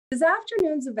This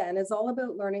afternoon's event is all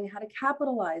about learning how to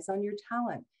capitalize on your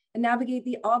talent and navigate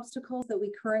the obstacles that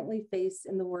we currently face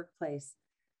in the workplace.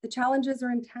 The challenges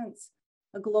are intense: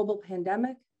 a global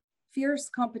pandemic, fierce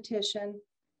competition,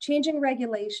 changing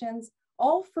regulations,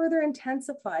 all further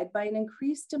intensified by an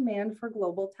increased demand for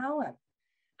global talent.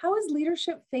 How has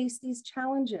leadership faced these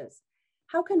challenges?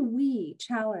 How can we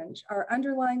challenge our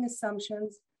underlying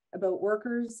assumptions about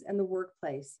workers and the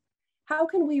workplace? How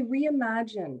can we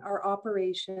reimagine our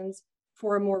operations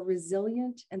for a more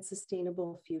resilient and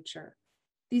sustainable future?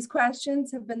 These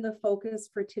questions have been the focus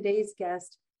for today's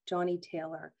guest, Johnny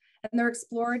Taylor, and they're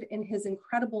explored in his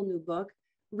incredible new book,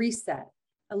 Reset,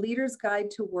 A Leader's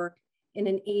Guide to Work in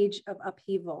an Age of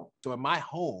Upheaval. So in my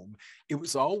home, it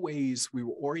was always, we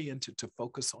were oriented to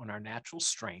focus on our natural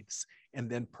strengths and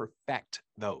then perfect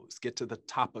those, get to the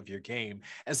top of your game,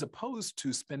 as opposed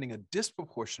to spending a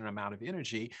disproportionate amount of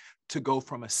energy to go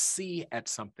from a C at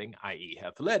something, i.e.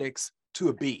 athletics, to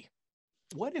a B.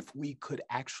 What if we could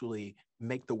actually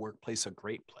make the workplace a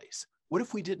great place? What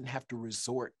if we didn't have to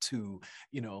resort to,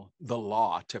 the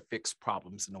law to fix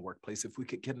problems in the workplace, if we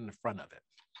could get in the front of it?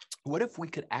 What if we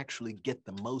could actually get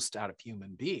the most out of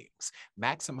human beings,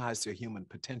 maximize their human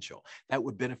potential? That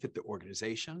would benefit the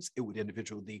organizations. It would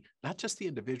not just the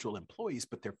individual employees,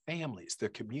 but their families, their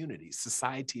communities,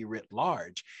 society writ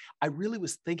large. I really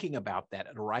was thinking about that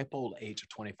at a ripe old age of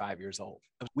 25 years old.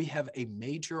 We have a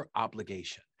major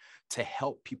obligation to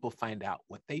help people find out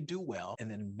what they do well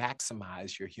and then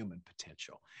maximize your human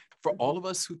potential. For all of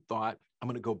us who thought, I'm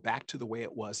going to go back to the way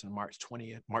it was in March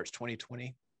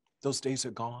 2020, those days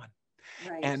are gone.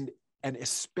 Right. And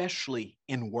especially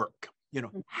in work,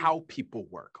 how people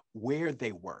work, where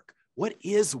they work, what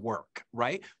is work,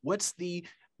 right? What's the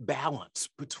balance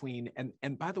between,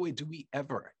 and by the way,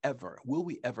 will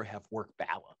we ever have work-life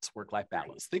balance?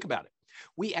 Right. Think about it.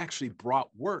 We actually brought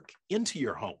work into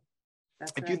your home.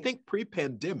 If you think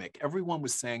pre-pandemic, everyone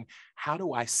was saying, how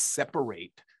do I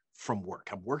separate from work?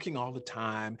 I'm working all the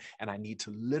time and I need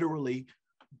to literally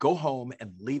go home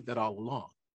and leave it alone.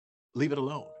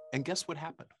 And guess what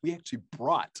happened? We actually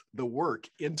brought the work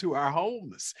into our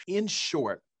homes. In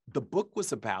short, the book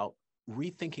was about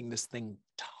rethinking this thing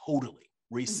totally,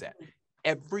 reset.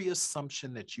 Every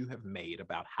assumption that you have made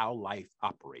about how life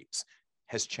operates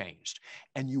has changed.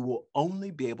 And you will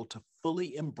only be able to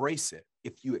fully embrace it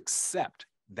if you accept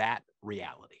that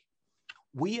reality.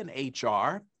 We in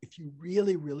HR, if you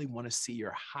really, really want to see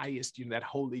your highest, that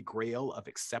holy grail of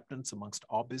acceptance amongst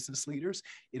all business leaders,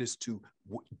 it is to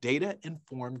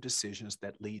data-informed decisions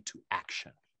that lead to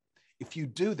action. If you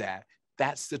do that,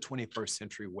 that's the 21st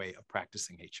century way of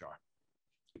practicing HR.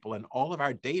 And all of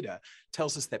our data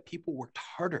tells us that people worked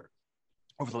harder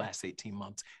over the last 18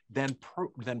 months than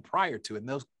prior to, and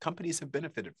those companies have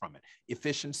benefited from it.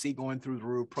 Efficiency going through the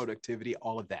roof, productivity,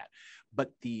 all of that.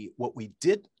 But what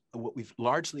we've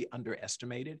largely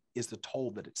underestimated is the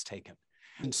toll that it's taken.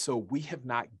 And so we have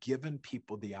not given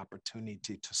people the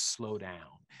opportunity to slow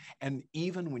down. And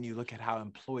even when you look at how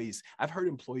I've heard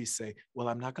employees say, well,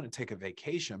 I'm not going to take a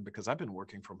vacation because I've been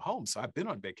working from home, so I've been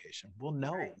on vacation. Well,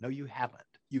 no, you haven't.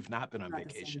 You've not been on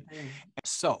vacation.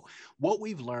 So what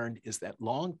we've learned is that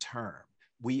long term,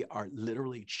 we are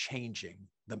literally changing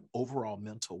the overall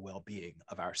mental well-being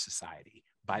of our society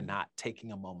by not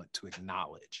taking a moment to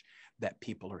acknowledge that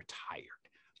people are tired.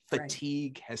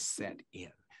 Fatigue has set in.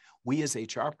 We as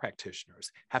HR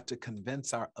practitioners have to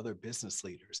convince our other business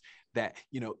leaders that,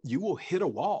 you will hit a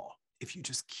wall if you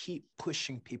just keep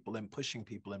pushing people and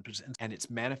it's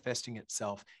manifesting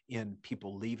itself in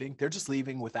people leaving. They're just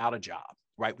leaving without a job,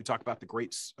 right? We talk about the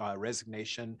great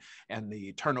resignation and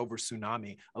the turnover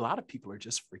tsunami. A lot of people are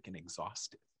just freaking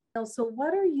exhausted. So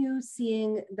what are you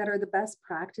seeing that are the best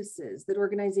practices that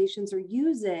organizations are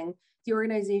using, the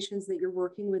organizations that you're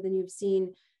working with and you've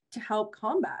seen to help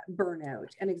combat burnout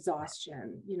and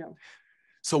exhaustion,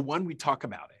 So one, we talk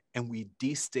about it and we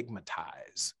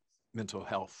destigmatize mental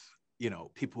health,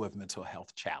 people who have mental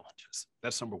health challenges.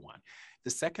 That's number one. The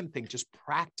second thing, just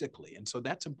practically, and so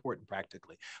that's important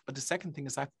practically, but the second thing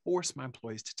is I force my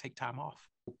employees to take time off,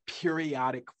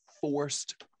 periodic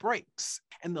forced breaks.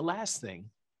 And the last thing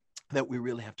that we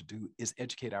really have to do is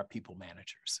educate our people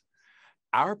managers.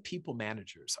 Our people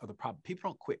managers are the problem. People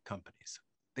don't quit companies.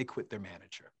 They quit their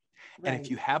manager. Right. And if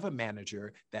you have a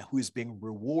manager who is being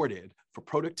rewarded for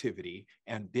productivity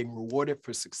and being rewarded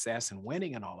for success and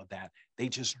winning and all of that, they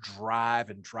just drive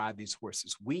these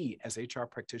horses. We, as HR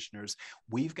practitioners,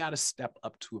 we've got to step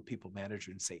up to a people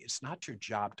manager and say, it's not your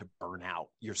job to burn out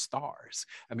your stars.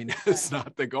 I mean, it's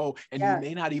not the goal. And you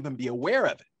may not even be aware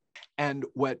of it. And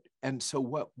so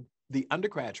what the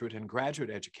undergraduate and graduate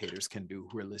educators can do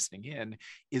who are listening in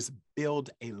is build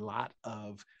a lot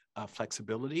of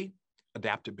flexibility,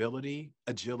 adaptability,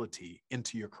 agility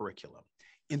into your curriculum,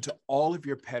 into all of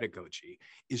your pedagogy.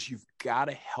 Is you've got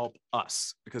to help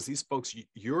us, because these folks,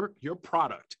 your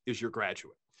product is your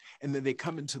graduate. And then they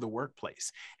come into the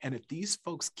workplace. And if these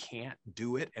folks can't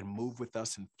do it and move with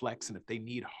us and flex, and if they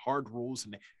need hard rules,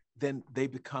 then they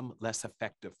become less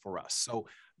effective for us. So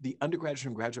the undergraduate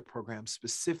and graduate programs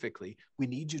specifically, we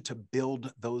need you to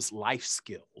build those life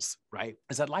skills, right?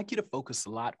 As I'd like you to focus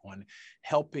a lot on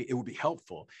helping, it would be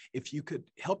helpful if you could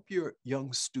help your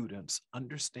young students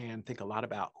understand, think a lot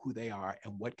about who they are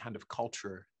and what kind of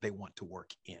culture they want to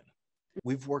work in.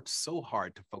 We've worked so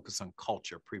hard to focus on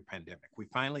culture pre-pandemic. We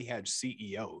finally had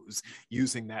CEOs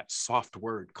using that soft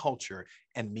word culture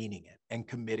and meaning it and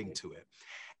committing to it.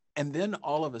 And then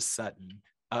all of a sudden,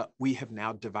 we have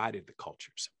now divided the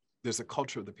cultures. There's a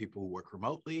culture of the people who work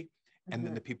remotely and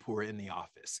then the people who are in the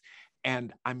office.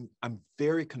 And I'm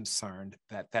very concerned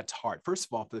that that's hard. First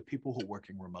of all, for the people who are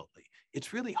working remotely,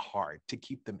 it's really hard to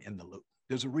keep them in the loop.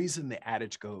 There's a reason the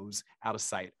adage goes out of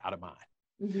sight, out of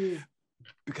mind.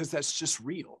 Because that's just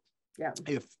real. Yeah.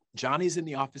 If Johnny's in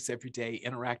the office every day,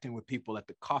 interacting with people at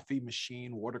the coffee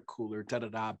machine, water cooler,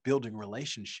 building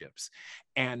relationships,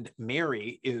 and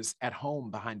Mary is at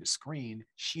home behind a screen,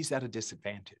 she's at a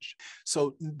disadvantage.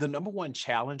 So the number one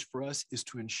challenge for us is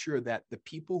to ensure that the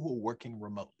people who are working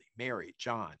remotely, Mary,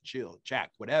 John, Jill, Jack,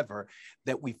 whatever,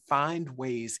 that we find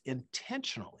ways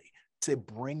intentionally to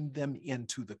bring them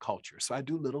into the culture. So I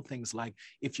do little things like,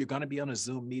 if you're going to be on a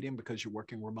Zoom meeting because you're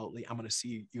working remotely, I'm going to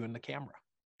see you in the camera.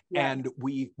 Yeah. And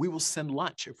we will send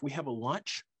lunch. If we have a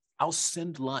lunch, I'll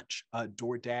send lunch,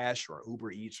 DoorDash or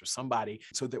Uber Eats or somebody,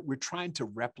 so that we're trying to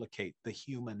replicate the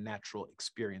human natural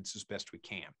experience as best we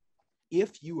can.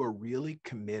 If you are really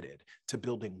committed to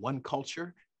building one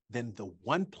culture, then the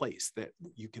one place that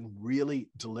you can really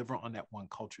deliver on that one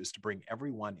culture is to bring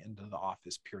everyone into the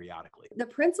office periodically. The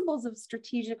principles of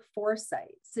strategic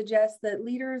foresight suggest that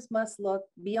leaders must look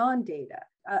beyond data,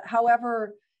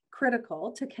 however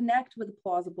critical, to connect with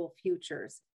plausible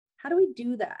futures. How do we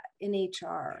do that in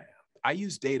HR? I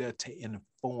use data to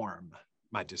inform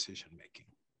my decision-making,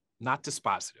 not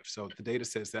dispositive. So if the data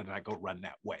says that, and I go run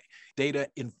that way. Data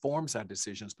informs our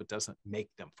decisions, but doesn't make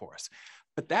them for us.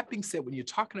 But that being said, when you're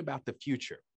talking about the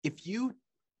future, if you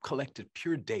collected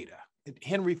pure data,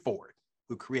 Henry Ford,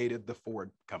 who created the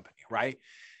Ford company, right?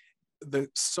 The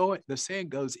saying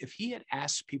goes, if he had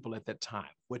asked people at that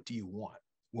time, what do you want?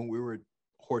 When we were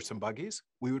horse and buggies,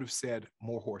 we would have said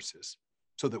more horses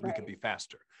so that we could be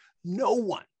faster. No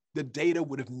one, the data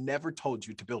would have never told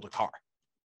you to build a car.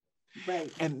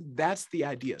 Right. And that's the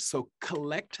idea. So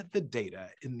collect the data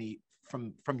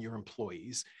from your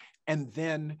employees. And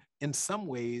then in some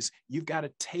ways, you've got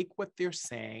to take what they're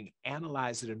saying,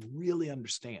 analyze it, and really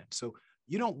understand. So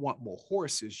you don't want more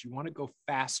horses. You want to go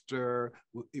faster.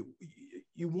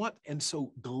 And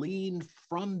so glean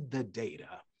from the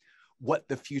data what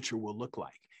the future will look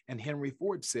like. And Henry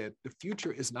Ford said, the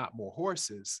future is not more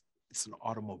horses. It's an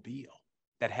automobile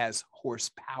that has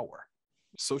horsepower.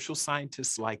 Social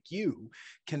scientists like you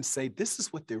can say, this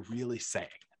is what they're really saying.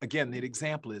 Again, the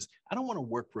example is, I don't want to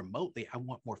work remotely. I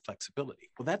want more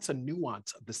flexibility. Well, that's a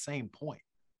nuance of the same point,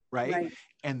 right?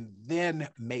 And then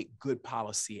make good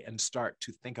policy and start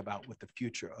to think about what the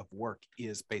future of work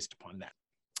is based upon that.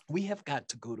 We have got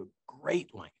to go to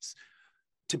great lengths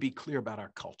to be clear about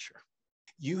our culture.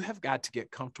 You have got to get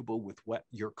comfortable with what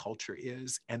your culture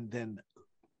is and then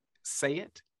say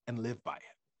it and live by it.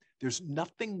 There's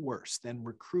nothing worse than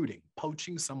recruiting,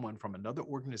 poaching someone from another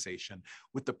organization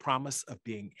with the promise of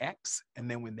being X, and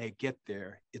then when they get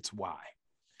there, it's Y.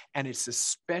 And it's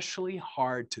especially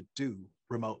hard to do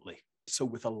remotely. So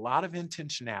with a lot of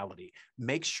intentionality,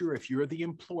 make sure if you're the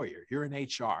employer, you're in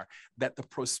HR, that the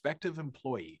prospective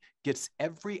employee gets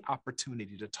every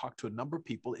opportunity to talk to a number of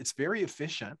people. It's very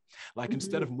efficient. Like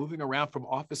instead of moving around from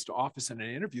office to office in an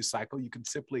interview cycle, you can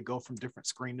simply go from different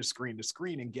screen to screen to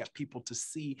screen and get people to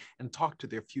see and talk to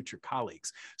their future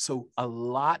colleagues. So a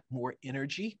lot more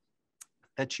energy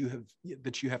that you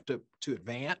have to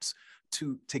advance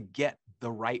to get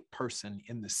the right person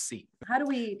in the seat. How do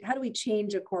we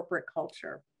change a corporate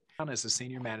culture? As a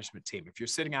senior management team, if you're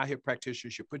sitting out here,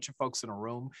 practitioners, you put your folks in a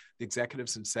room, the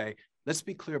executives, and say, let's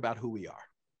be clear about who we are.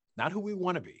 Not who we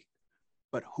want to be,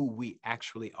 but who we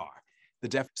actually are.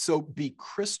 So be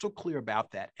crystal clear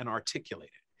about that and articulate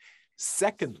it.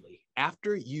 Secondly,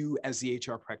 after you as the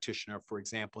HR practitioner, for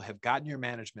example, have gotten your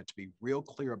management to be real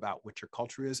clear about what your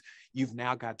culture is, you've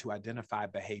now got to identify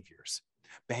behaviors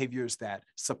that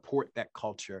support that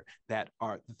culture, that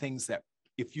are the things that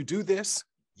if you do this,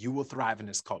 you will thrive in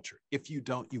this culture. If you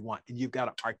don't, you won't. And you've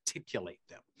got to articulate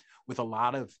them with a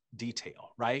lot of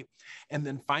detail, right? And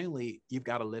then finally, you've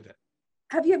got to live it.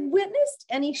 Have you witnessed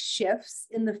any shifts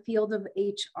in the field of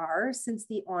HR since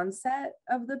the onset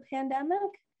of the pandemic?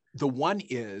 The one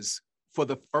is, for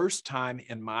the first time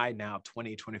in my now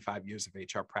 20, 25 years of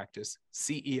HR practice,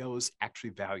 CEOs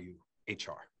actually value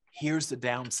HR. Here's the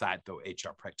downside, though,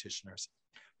 HR practitioners.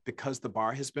 Because the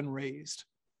bar has been raised,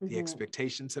 the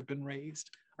expectations have been raised,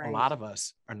 a lot of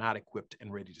us are not equipped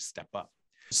and ready to step up.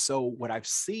 So what I've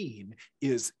seen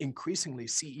is increasingly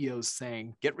CEOs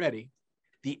saying, get ready,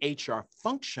 the HR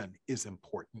function is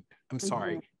important. I'm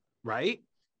sorry, right?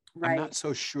 I'm not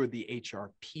so sure the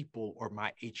HR people or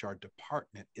my HR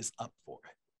department is up for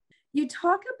it. You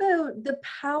talk about the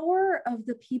power of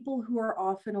the people who are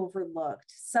often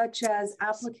overlooked, such as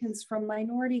applicants from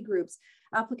minority groups,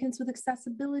 applicants with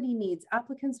accessibility needs,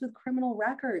 applicants with criminal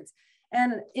records.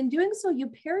 And in doing so, you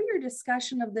pair your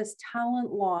discussion of this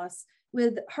talent loss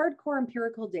with hardcore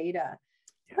empirical data.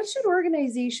 Yes. What should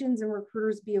organizations and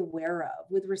recruiters be aware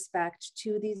of with respect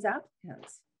to these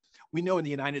applicants? We know in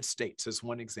the United States, as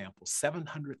one example,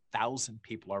 700,000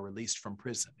 people are released from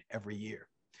prison every year.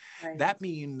 Right. That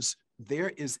means there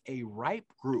is a ripe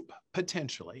group,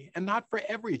 potentially, and not for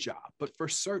every job, but for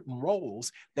certain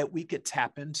roles that we could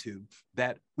tap into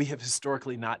that we have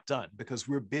historically not done because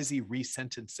we're busy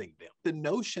resentencing them. The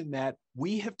notion that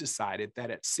we have decided that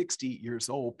at 60 years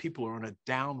old, people are on a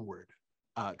downward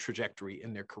trajectory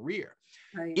in their career.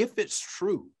 Right. If it's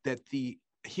true that the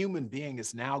human being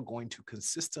is now going to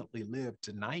consistently live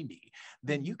to 90,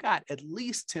 then you got at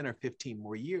least 10 or 15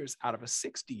 more years out of a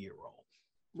 60-year-old.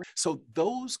 So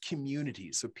those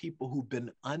communities of people who've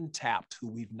been untapped, who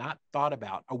we've not thought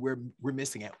about, or we're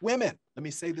missing it. Women, let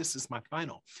me say this is my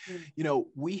final. You know,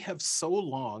 we have so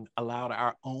long allowed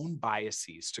our own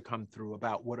biases to come through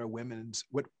about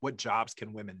what jobs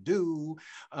can women do,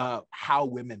 how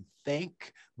women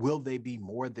think, will they be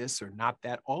more this or not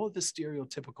that, all of the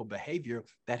stereotypical behavior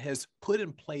that has put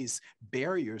in place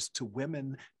barriers to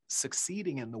women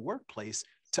succeeding in the workplace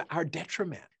to our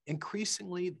detriment.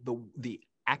 Increasingly, the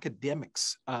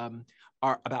academics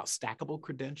are about stackable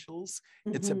credentials.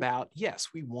 It's about, yes,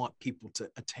 we want people to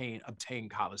obtain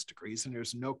college degrees. And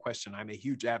there's no question, I'm a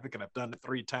huge advocate. I've done it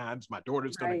 3 times. My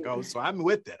daughter's going to go. So I'm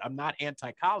with it. I'm not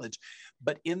anti-college.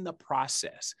 But in the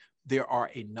process, there are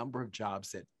a number of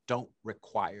jobs that don't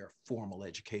require formal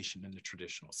education in the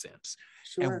traditional sense.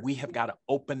 Sure. And we have got to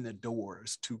open the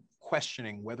doors to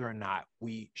questioning whether or not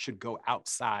we should go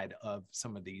outside of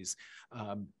some of these,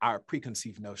 our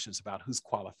preconceived notions about who's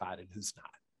qualified and who's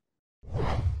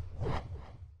not.